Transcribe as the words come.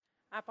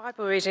Our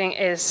Bible reading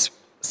is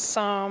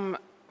Psalm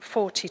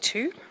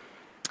 42,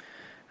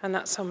 and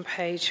that's on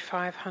page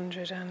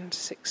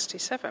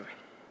 567.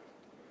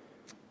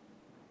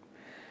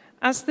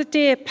 As the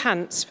deer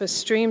pants for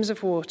streams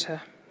of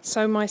water,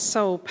 so my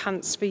soul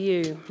pants for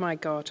you, my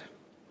God.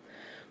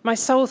 My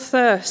soul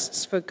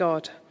thirsts for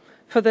God,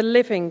 for the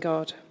living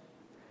God.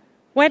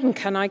 When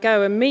can I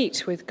go and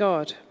meet with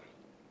God?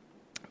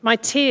 My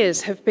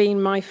tears have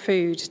been my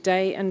food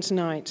day and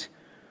night,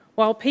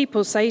 while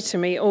people say to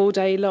me all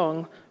day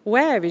long,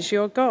 "Where is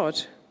your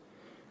God?"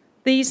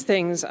 These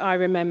things I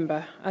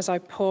remember as I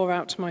pour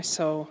out my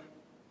soul,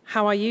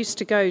 how I used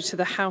to go to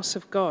the house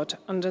of God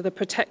under the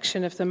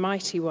protection of the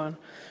Mighty One,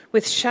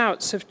 with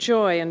shouts of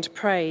joy and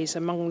praise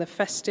among the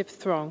festive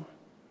throng.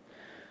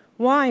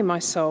 Why, my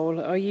soul,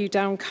 are you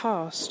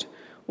downcast?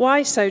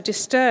 Why so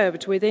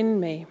disturbed within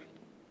me?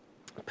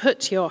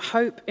 Put your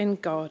hope in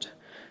God,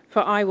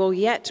 for I will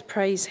yet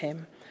praise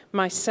him,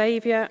 my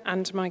Saviour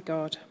and my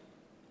God.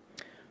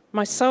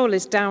 My soul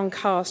is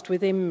downcast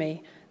within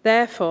me,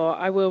 therefore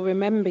I will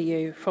remember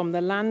you from the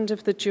land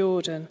of the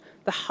Jordan,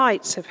 the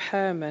heights of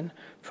Hermon,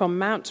 from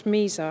Mount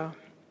Mizar.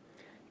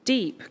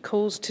 Deep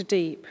calls to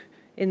deep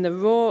in the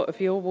roar of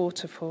your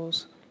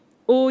waterfalls.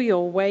 All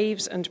your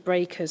waves and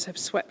breakers have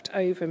swept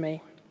over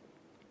me.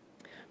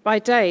 By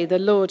day the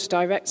Lord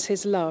directs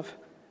his love.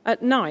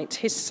 At night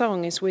his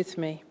song is with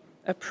me,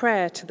 a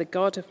prayer to the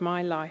God of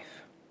my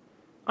life.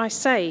 I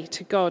say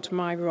to God,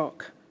 my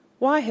rock,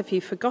 why have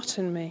you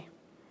forgotten me?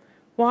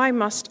 Why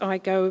must I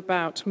go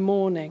about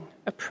mourning,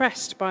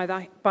 oppressed by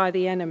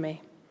the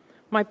enemy?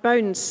 My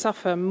bones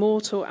suffer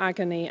mortal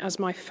agony as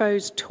my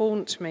foes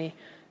taunt me,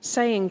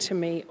 saying to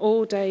me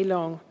all day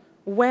long,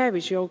 "Where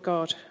is your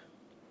God?"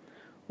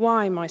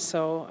 Why, my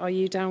soul, are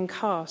you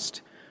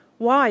downcast?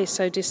 Why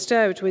so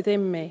disturbed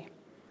within me?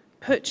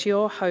 Put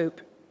your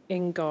hope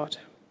in God,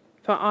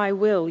 for I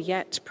will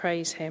yet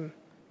praise him,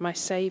 my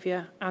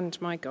Saviour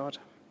and my God.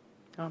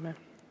 Amen.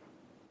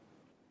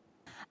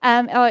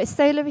 It's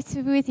so lovely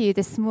to be with you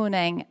this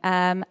morning.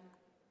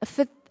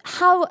 For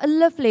how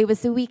lovely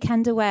was the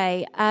weekend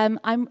away.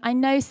 I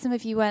know some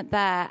of you weren't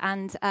there,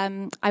 and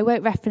I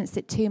won't reference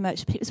it too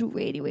much, but it was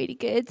really, really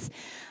good.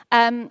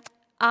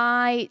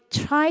 I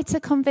tried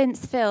to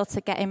convince Phil to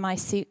get in my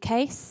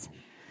suitcase,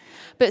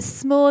 but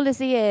small as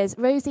he is,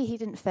 Rosie, he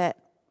didn't fit,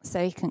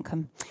 so he couldn't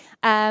come.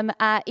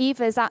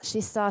 Eva's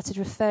actually started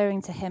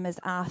referring to him as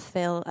our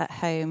Phil at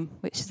home,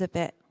 which is a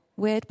bit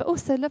weird, but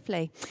also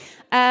lovely.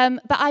 But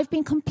I've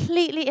been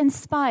completely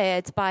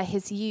inspired by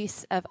his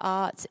use of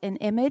art and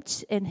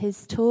image in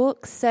his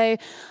talks. So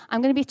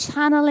I'm going to be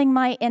channeling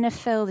my inner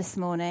Phil this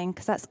morning,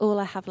 because that's all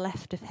I have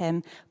left of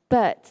him.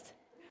 But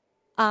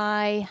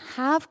I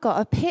have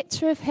got a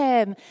picture of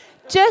him,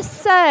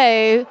 just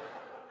so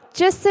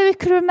we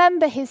could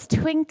remember his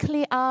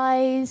twinkly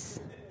eyes.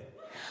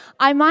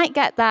 I might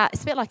get that.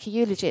 It's a bit like a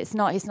eulogy. It's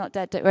not. He's not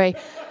dead, don't worry.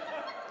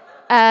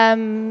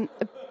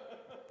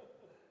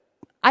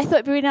 I thought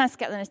it'd be really nice to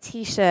get them a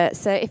T-shirt.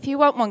 So if you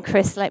want one,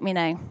 Chris, let me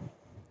know.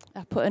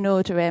 I'll put an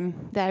order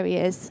in. There he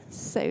is.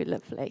 So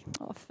lovely.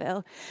 Oh,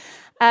 Phil.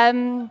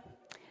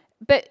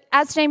 But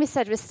as Jamie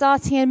said, we're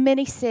starting a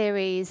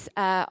mini-series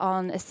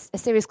on a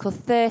series called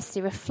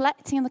Thirsty,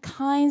 reflecting on the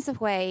kinds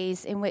of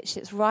ways in which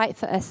it's right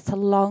for us to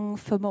long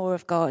for more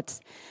of God,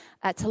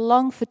 to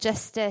long for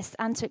justice,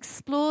 and to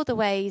explore the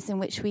ways in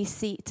which we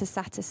seek to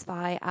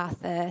satisfy our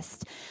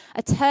thirst.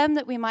 A term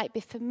that we might be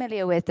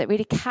familiar with that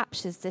really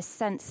captures this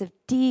sense of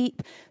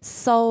deep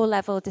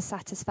soul-level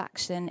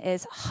dissatisfaction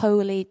is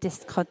holy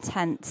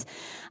discontent.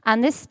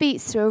 And this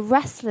speaks to a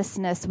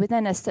restlessness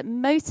within us that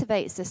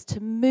motivates us to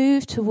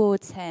move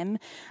towards him,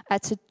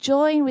 to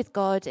join with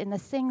God in the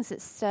things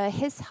that stir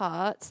his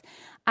heart,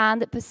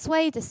 and that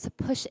persuade us to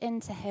push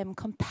into him,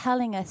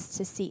 compelling us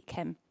to seek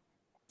him.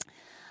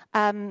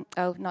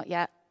 Not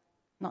yet.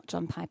 Not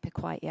John Piper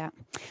quite yet.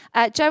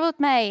 Gerald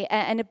May,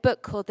 in a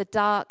book called The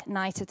Dark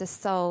Night of the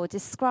Soul,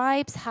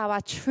 describes how our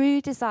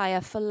true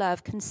desire for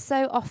love can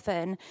so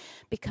often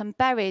become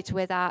buried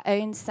with our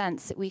own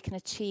sense that we can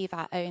achieve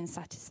our own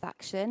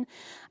satisfaction.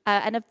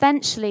 And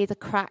eventually the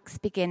cracks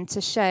begin to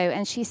show.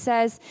 And she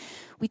says,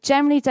 we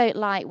generally don't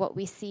like what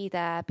we see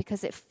there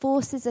because it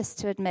forces us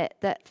to admit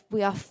that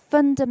we are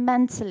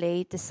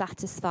fundamentally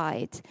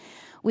dissatisfied.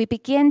 We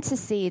begin to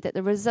see that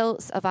the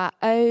results of our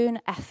own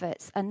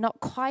efforts are not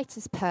quite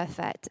as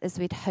perfect as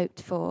we'd hoped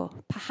for.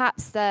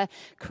 Perhaps the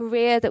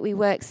career that we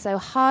worked so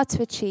hard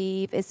to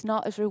achieve is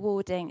not as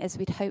rewarding as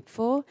we'd hoped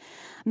for.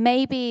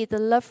 Maybe the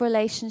love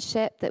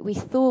relationship that we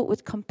thought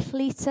would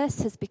complete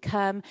us has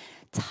become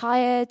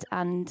tired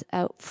and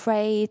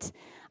frayed.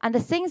 And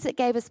the things that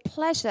gave us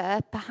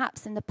pleasure,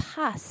 perhaps in the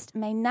past,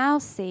 may now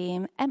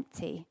seem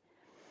empty.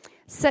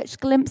 Such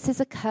glimpses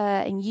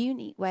occur in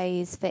unique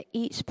ways for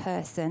each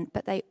person,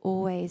 but they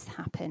always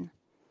happen.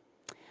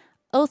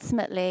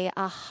 Ultimately,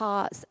 our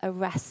hearts are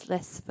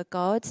restless for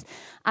God.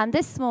 And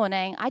this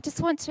morning, I just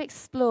want to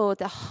explore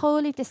the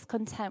holy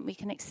discontent we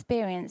can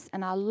experience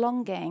and our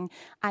longing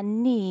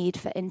and need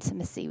for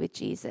intimacy with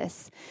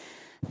Jesus.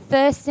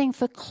 Thirsting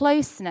for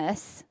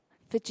closeness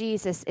for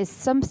Jesus is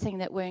something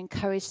that we're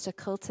encouraged to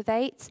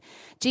cultivate.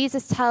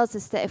 Jesus tells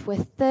us that if we're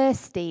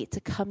thirsty,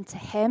 to come to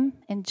him.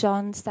 In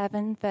John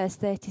 7, verse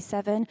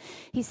 37,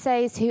 he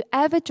says,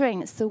 "Whoever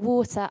drinks the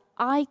water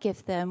I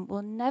give them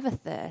will never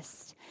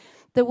thirst.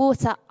 The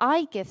water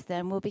I give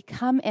them will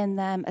become in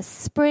them a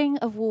spring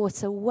of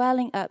water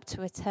welling up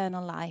to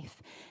eternal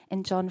life."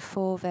 In John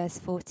 4, verse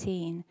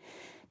 14.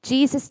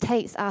 Jesus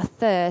takes our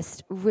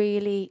thirst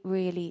really,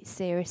 really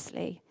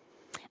seriously.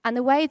 And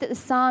the way that the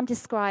psalm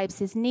describes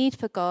his need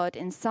for God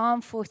in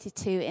Psalm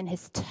 42 in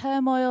his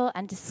turmoil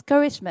and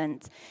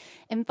discouragement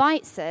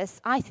invites us,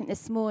 I think,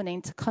 this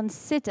morning to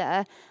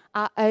consider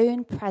our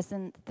own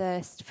present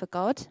thirst for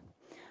God.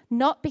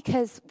 Not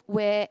because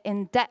we're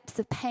in depths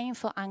of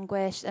painful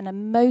anguish and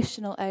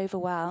emotional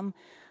overwhelm,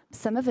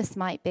 some of us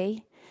might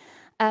be,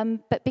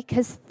 but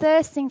because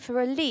thirsting for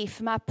relief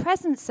from our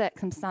present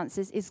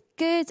circumstances is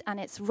good and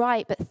it's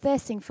right, but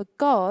thirsting for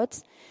God,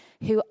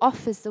 who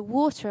offers the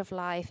water of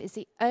life, is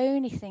the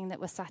only thing that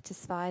will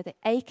satisfy the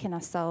ache in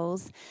our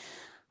souls.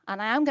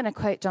 And I am going to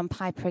quote John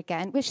Piper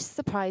again, which is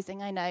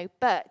surprising, I know,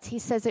 but he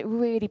says it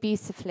really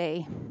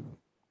beautifully.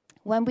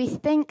 When we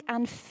think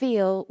and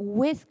feel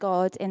with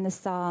God in the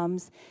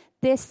Psalms,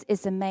 this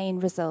is the main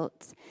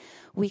result.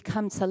 We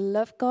come to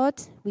love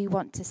God, we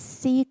want to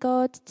see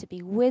God, to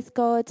be with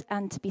God,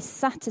 and to be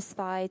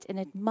satisfied in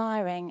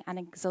admiring and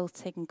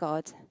exalting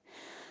God.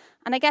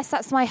 And I guess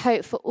that's my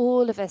hope for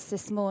all of us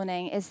this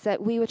morning, is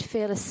that we would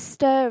feel a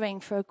stirring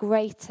for a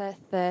greater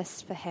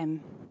thirst for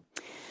him.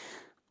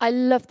 I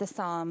love the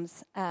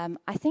Psalms.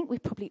 I think we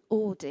probably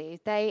all do.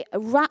 They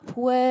wrap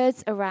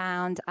words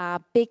around our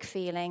big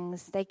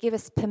feelings. They give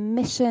us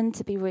permission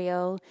to be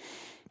real.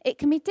 It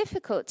can be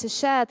difficult to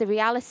share the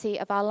reality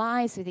of our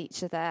lives with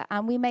each other,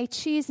 and we may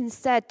choose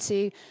instead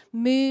to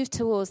move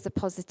towards the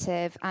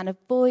positive and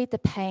avoid the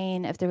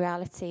pain of the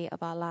reality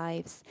of our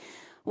lives.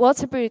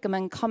 Walter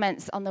Brueggemann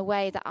comments on the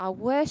way that our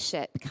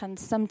worship can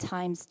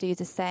sometimes do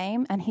the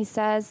same, and he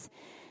says,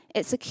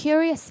 "It's a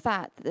curious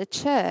fact that the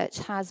church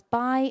has,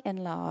 by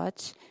and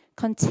large,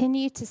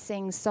 continued to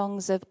sing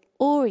songs of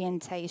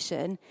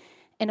orientation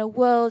in a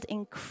world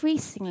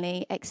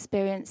increasingly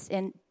experienced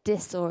in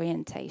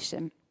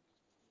disorientation."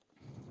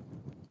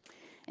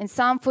 In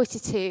Psalm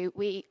 42,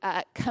 we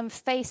come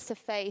face to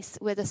face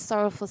with a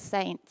sorrowful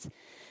saint, a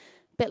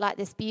bit like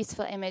this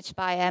beautiful image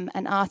by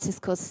an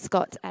artist called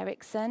Scott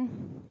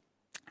Erickson.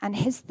 And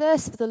his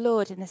thirst for the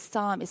Lord in this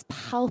psalm is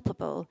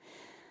palpable.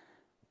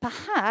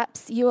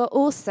 Perhaps you are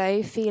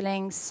also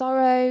feeling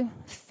sorrow,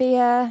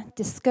 fear,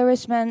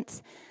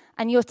 discouragement,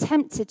 and you're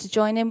tempted to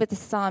join in with the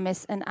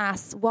psalmist and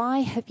ask, "Why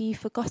have you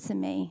forgotten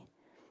me?"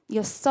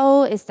 Your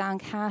soul is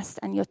downcast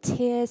and your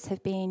tears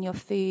have been your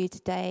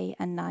food day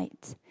and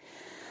night.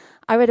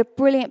 I read a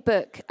brilliant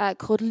book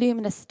called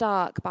Luminous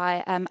Dark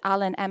by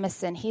Alan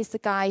Emerson. He's the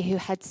guy who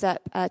heads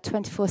up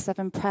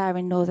 24/7 prayer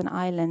in Northern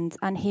Ireland.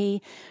 And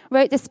he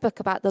wrote this book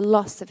about the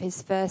loss of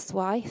his first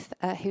wife,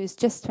 who was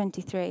just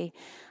 23.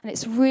 And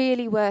it's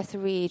really worth a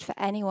read for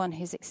anyone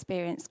who's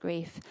experienced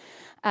grief.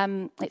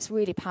 It's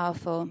really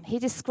powerful. He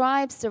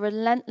describes the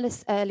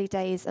relentless early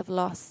days of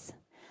loss.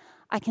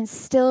 "I can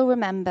still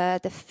remember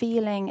the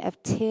feeling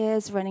of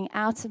tears running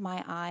out of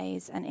my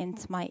eyes and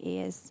into my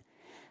ears.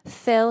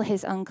 Phil,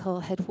 his uncle,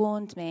 had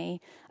warned me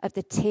of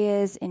the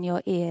tears in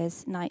your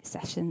ears night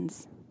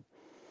sessions."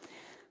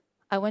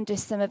 I wonder if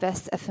some of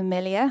us are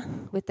familiar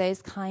with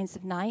those kinds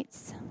of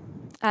nights.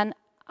 And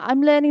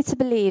I'm learning to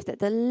believe that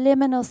the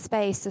liminal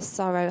space of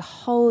sorrow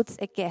holds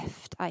a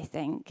gift, I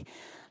think,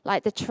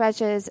 like the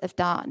treasures of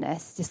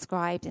darkness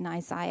described in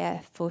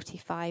Isaiah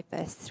 45,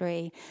 verse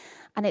 3.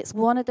 And it's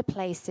one of the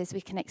places we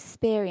can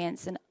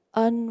experience an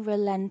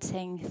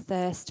unrelenting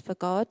thirst for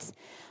God.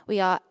 We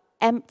are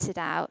emptied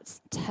out,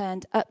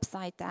 turned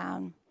upside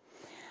down.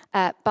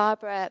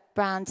 Barbara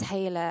Brown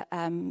Taylor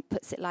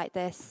puts it like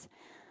this: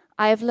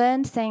 "I have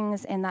learned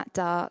things in that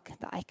dark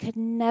that I could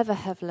never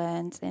have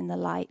learned in the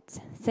light,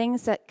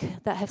 things that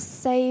have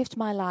saved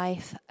my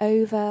life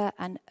over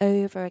and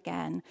over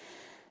again,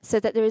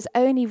 so that there is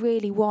only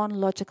really one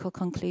logical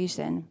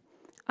conclusion.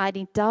 I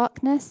need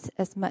darkness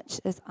as much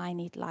as I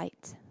need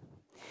light."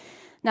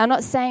 Now, I'm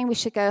not saying we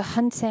should go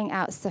hunting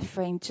out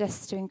suffering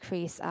just to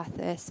increase our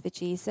thirst for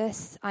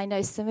Jesus. I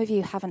know some of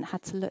you haven't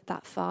had to look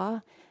that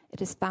far.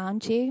 It has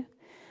found you.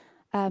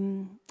 I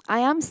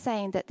am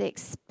saying that the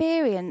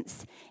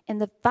experience in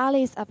the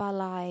valleys of our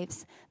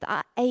lives, that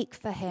our ache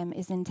for him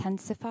is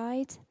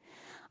intensified.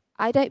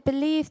 I don't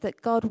believe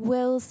that God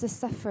wills the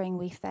suffering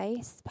we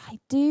face, but I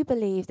do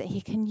believe that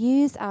he can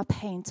use our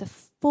pain to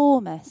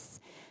form us,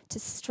 to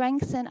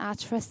strengthen our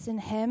trust in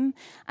him,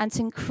 and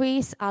to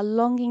increase our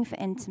longing for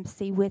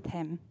intimacy with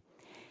him.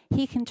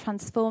 He can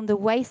transform the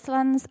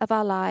wastelands of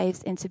our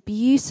lives into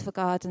beautiful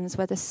gardens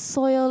where the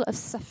soil of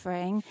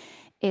suffering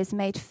is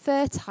made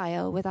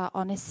fertile with our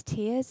honest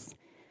tears.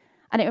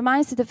 And it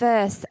reminds me of the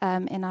verse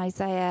in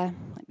Isaiah,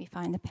 let me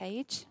find the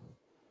page,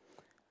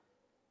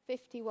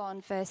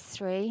 51, verse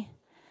 3.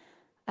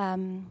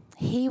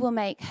 "He will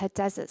make her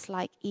deserts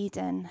like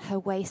Eden, her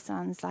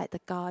wastelands like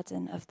the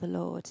garden of the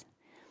Lord."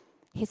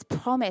 His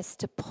promise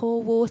to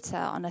pour water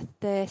on a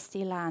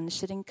thirsty land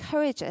should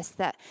encourage us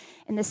that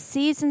in the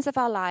seasons of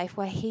our life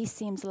where he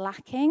seems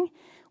lacking,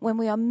 when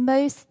we are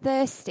most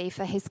thirsty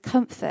for his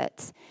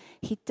comfort,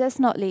 he does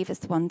not leave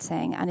us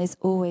wanting and is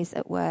always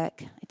at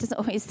work. It doesn't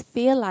always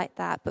feel like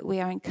that, but we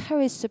are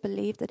encouraged to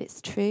believe that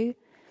it's true.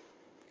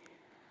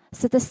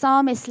 So the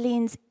psalmist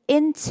leans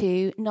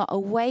into, not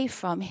away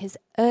from, his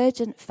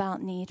urgent felt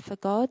need for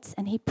God,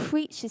 and he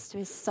preaches to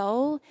his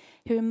soul.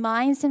 He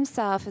reminds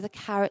himself of the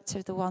character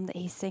of the one that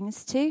he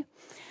sings to.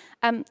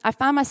 I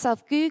found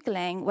myself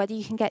Googling whether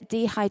you can get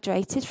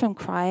dehydrated from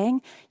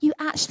crying. You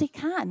actually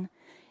can.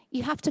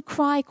 You have to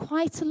cry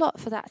quite a lot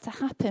for that to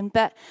happen.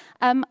 But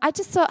I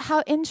just thought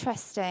how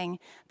interesting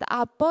that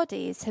our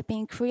bodies have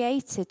been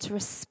created to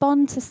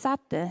respond to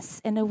sadness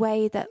in a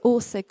way that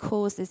also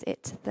causes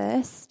it to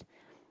thirst.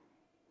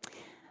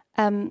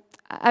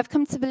 I've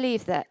come to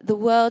believe that the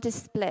world is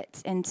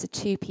split into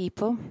two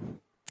people.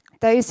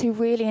 Those who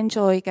really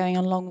enjoy going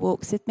on long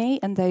walks with me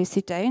and those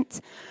who don't.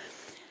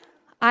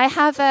 I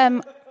have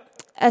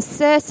a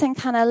certain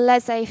kind of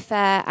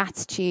laissez-faire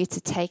attitude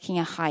to taking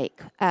a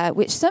hike,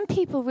 which some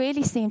people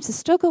really seem to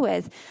struggle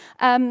with.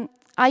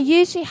 I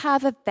usually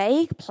have a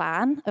vague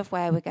plan of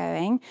where we're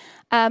going,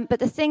 but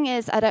the thing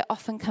is, I don't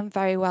often come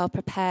very well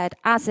prepared,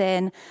 as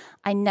in,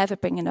 I never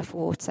bring enough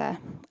water.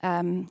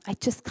 I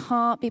just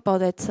can't be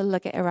bothered to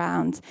lug it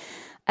around.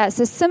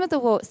 So some of the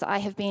walks that I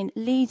have been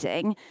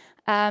leading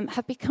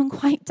have become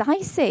quite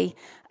dicey.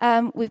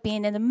 We've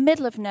been in the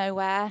middle of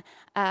nowhere.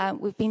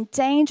 We've been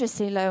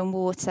dangerously low in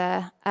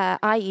water,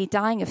 i.e.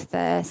 dying of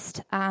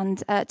thirst, and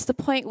to the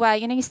point where,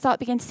 you start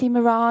beginning to see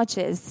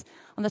mirages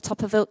on the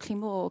top of Ilkley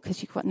Moor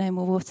because you've got no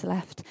more water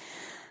left.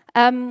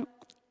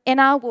 In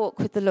our walk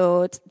with the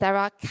Lord, there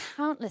are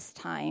countless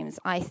times,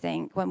 I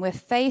think, when we're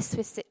faced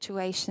with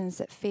situations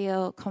that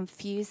feel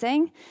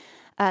confusing,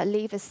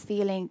 leave us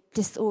feeling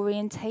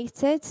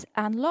disorientated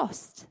and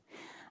lost.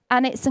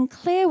 And it's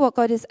unclear what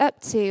God is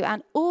up to,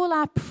 and all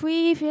our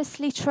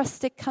previously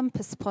trusted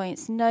compass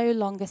points no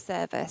longer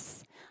serve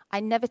us. I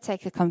never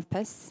take a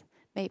compass.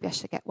 Maybe I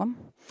should get one.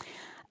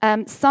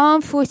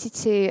 Psalm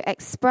 42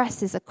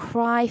 expresses a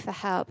cry for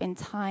help in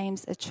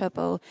times of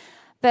trouble.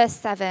 Verse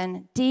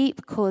 7,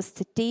 deep calls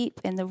to deep,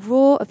 in the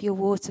roar of your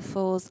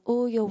waterfalls,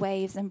 all your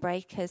waves and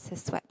breakers have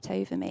swept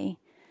over me.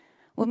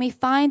 When we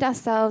find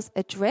ourselves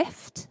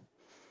adrift,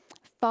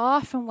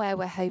 far from where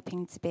we're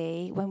hoping to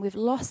be, when we've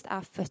lost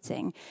our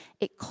footing,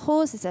 it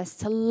causes us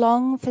to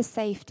long for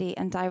safety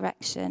and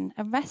direction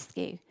and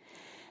rescue.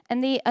 In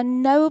the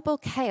unknowable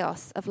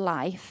chaos of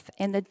life,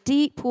 in the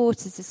deep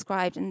waters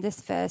described in this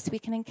verse, we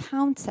can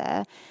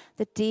encounter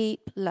the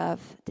deep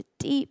love, the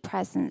deep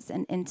presence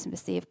and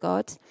intimacy of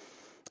God.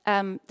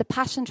 The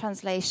Passion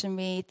Translation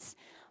reads,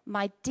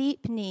 "My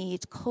deep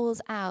need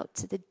calls out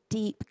to the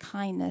deep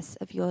kindness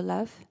of your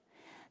love."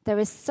 There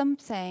is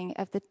something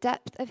of the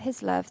depth of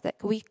his love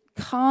that we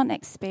can't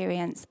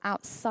experience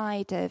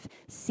outside of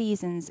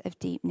seasons of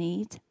deep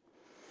need.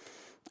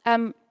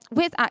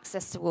 With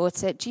access to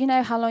water, do you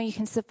know how long you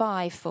can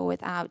survive for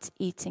without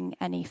eating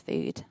any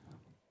food?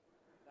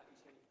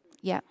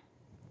 Yeah.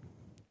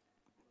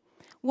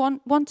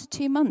 1 to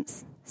 2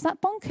 months. Is that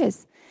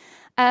bonkers?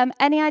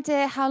 Any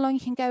idea how long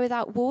you can go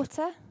without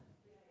water?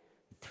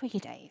 3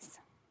 days.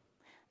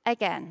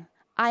 Again,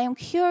 I am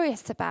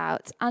curious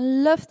about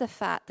and love the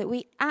fact that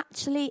we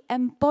actually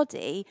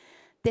embody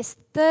this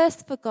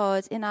thirst for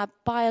God in our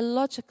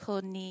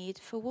biological need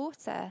for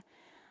water.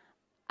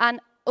 And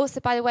also,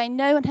 by the way,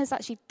 no one has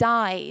actually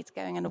died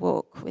going on a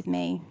walk with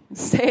me.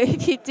 So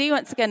if you do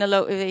want to go on a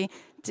walk with me,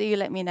 do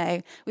let me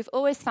know. We've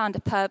always found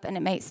a pub and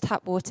it makes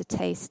tap water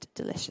taste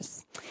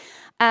delicious.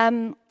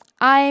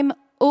 I'm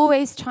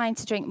always trying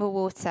to drink more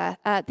water.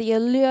 The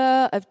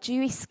allure of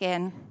dewy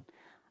skin,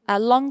 a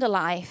longer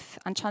life,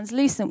 and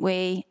translucent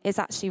wee is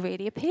actually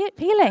really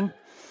appealing.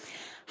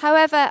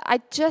 However, I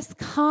just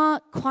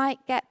can't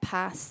quite get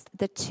past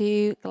the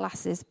 2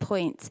 glasses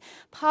point.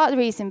 Part of the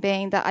reason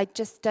being that I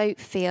just don't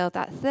feel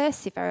that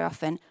thirsty very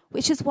often,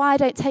 which is why I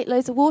don't take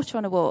loads of water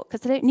on a walk,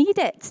 because I don't need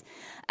it.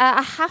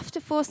 I have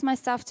to force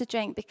myself to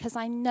drink because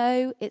I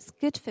know it's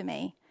good for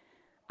me.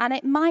 And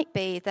it might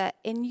be that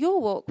in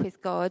your walk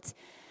with God,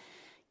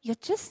 you're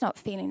just not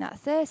feeling that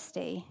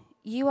thirsty.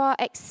 You are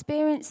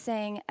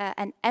experiencing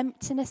an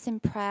emptiness in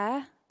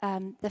prayer.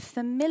 The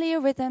familiar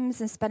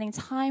rhythms and spending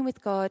time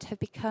with God have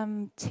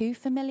become too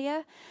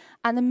familiar,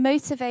 and the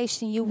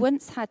motivation you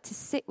once had to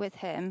sit with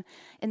him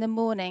in the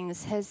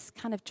mornings has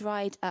kind of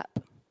dried up.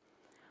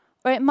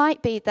 Or it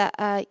might be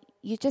that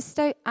you just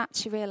don't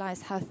actually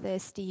realize how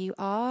thirsty you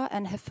are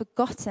and have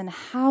forgotten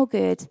how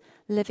good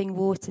living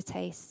water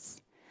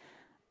tastes.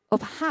 Or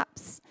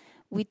perhaps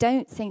we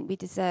don't think we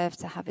deserve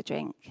to have a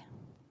drink.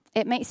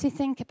 It makes me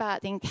think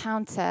about the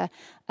encounter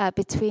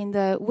between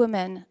the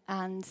woman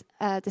and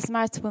the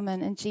Samaritan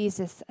woman and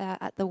Jesus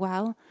at the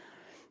well,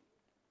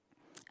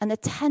 and the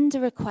tender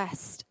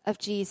request of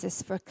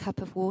Jesus for a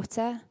cup of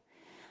water.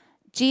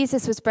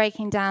 Jesus was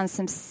breaking down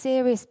some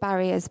serious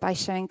barriers by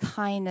showing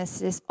kindness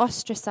to this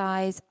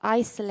ostracized,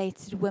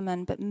 isolated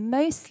woman, but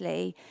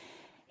mostly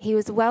he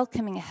was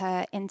welcoming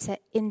her into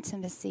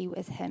intimacy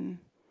with him.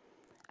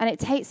 And it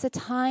takes the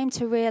time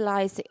to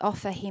realize the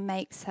offer he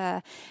makes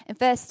her. In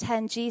verse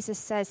 10, Jesus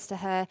says to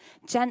her,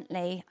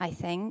 gently, I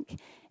think,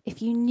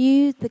 if you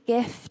knew the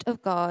gift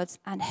of God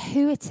and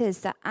who it is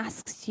that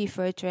asks you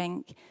for a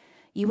drink,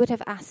 you would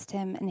have asked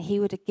him and he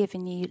would have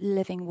given you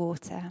living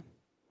water.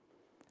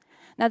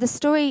 Now, the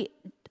story,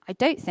 I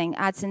don't think,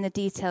 adds in the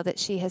detail that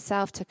she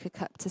herself took a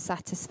cup to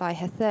satisfy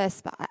her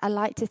thirst, but I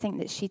like to think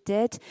that she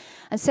did.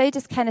 And so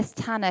does Kenneth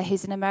Tanner,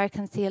 who's an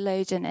American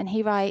theologian, and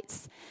he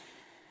writes,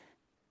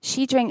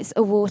 she drinks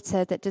a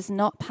water that does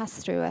not pass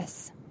through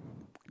us,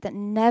 that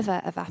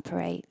never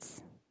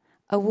evaporates,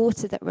 a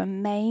water that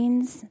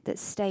remains, that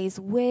stays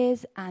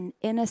with and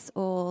in us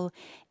all,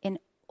 in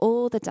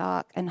all the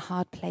dark and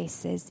hard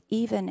places,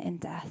 even in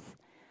death,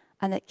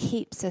 and that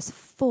keeps us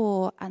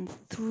for and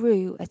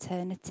through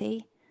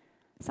eternity.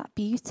 Is that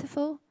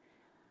beautiful?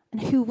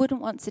 And who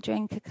wouldn't want to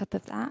drink a cup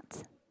of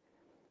that?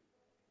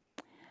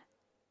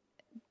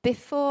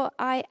 Before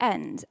I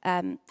end,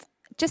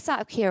 just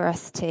out of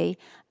curiosity,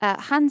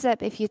 hands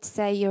up if you'd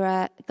say you're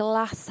a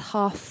glass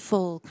half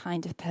full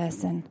kind of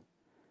person.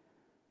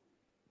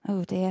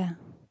 Oh dear.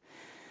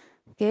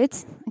 Good.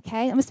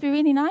 Okay, that must be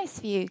really nice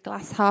for you,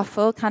 glass half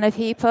full kind of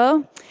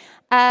people.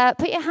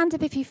 Put your hand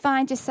up if you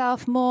find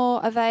yourself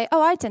more of a,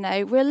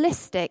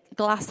 realistic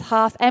glass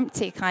half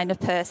empty kind of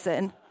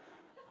person.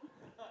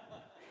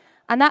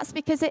 And that's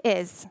because it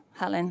is,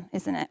 Helen,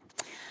 isn't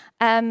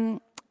it?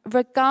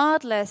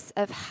 Regardless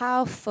of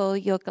how full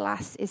your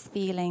glass is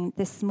feeling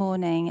this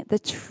morning, the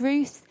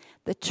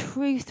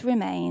truth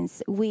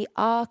remains we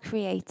are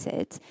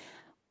created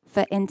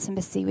for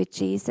intimacy with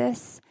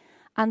Jesus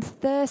and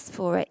thirst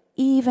for it,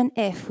 even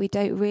if we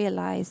don't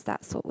realize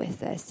that's what we're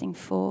thirsting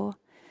for.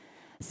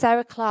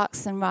 Sarah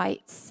Clarkson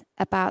writes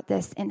about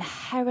this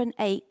inherent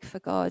ache for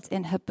God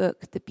in her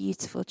book, The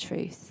Beautiful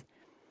Truth.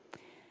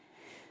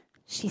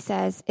 She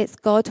says, it's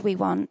God we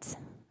want.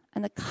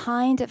 And the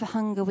kind of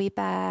hunger we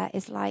bear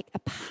is like a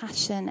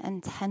passion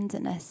and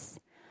tenderness.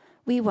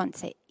 We want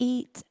to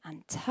eat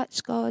and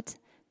touch God,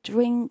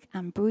 drink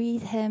and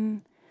breathe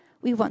him.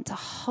 We want to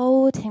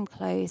hold him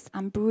close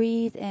and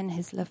breathe in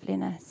his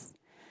loveliness.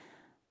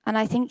 And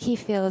I think he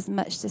feels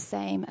much the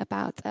same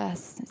about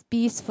us. This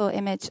beautiful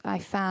image I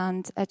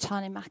found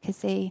Charlie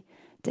Mackesy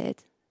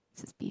did.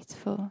 This is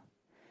beautiful.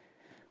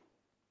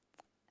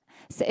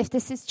 So if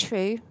this is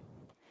true,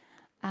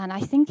 and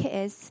I think it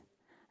is,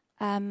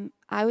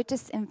 I would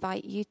just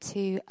invite you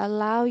to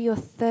allow your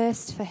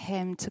thirst for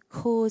him to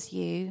cause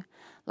you,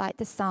 like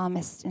the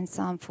psalmist in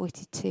Psalm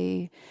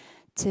 42,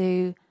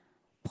 to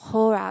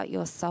pour out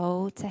your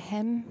soul to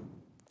him,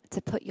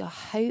 to put your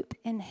hope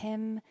in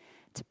him,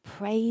 to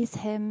praise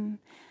him,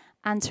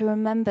 and to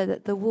remember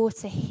that the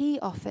water he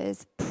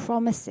offers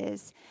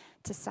promises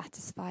to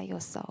satisfy your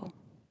soul.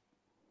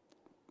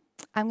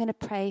 I'm going to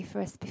pray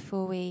for us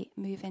before we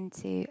move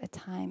into a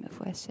time of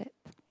worship.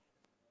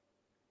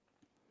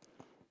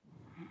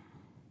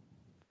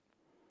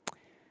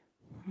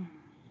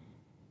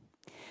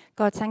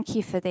 God, thank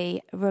you for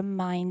the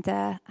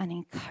reminder and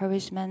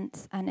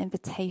encouragement and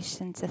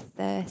invitation to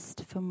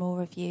thirst for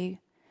more of you.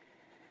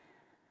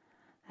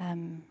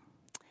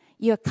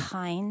 You're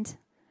kind,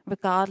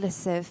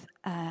 regardless of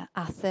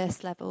our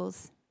thirst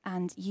levels,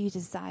 and you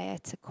desire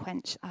to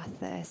quench our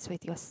thirst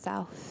with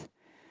yourself,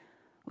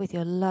 with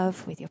your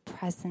love, with your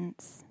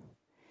presence.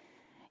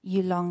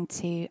 You long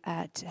to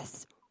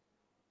just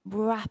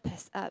wrap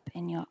us up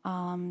in your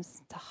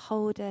arms, to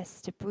hold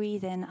us, to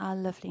breathe in our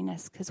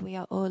loveliness, because we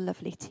are all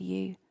lovely to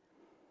you.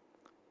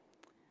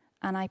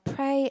 And I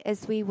pray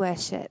as we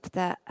worship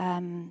that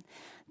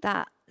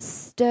that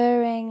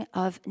stirring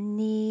of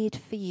need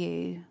for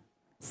you,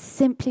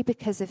 simply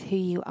because of who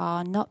you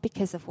are, not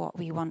because of what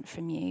we want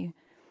from you,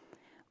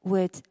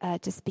 would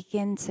just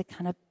begin to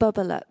kind of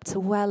bubble up,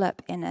 to well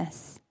up in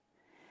us,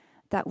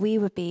 that we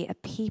would be a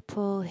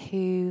people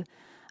who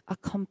are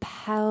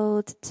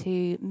compelled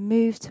to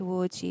move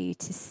towards you,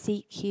 to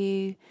seek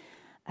you,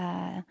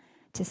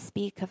 to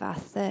speak of our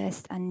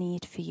thirst and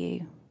need for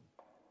you.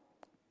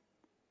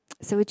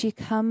 So would you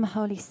come,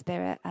 Holy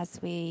Spirit, as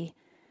we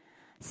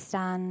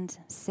stand,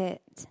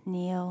 sit,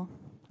 kneel,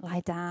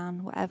 lie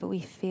down, whatever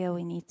we feel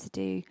we need to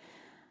do,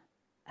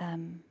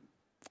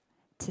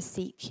 to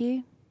seek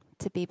you,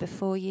 to be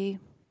before you,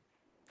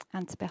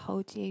 and to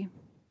behold you.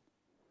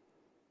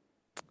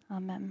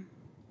 Amen.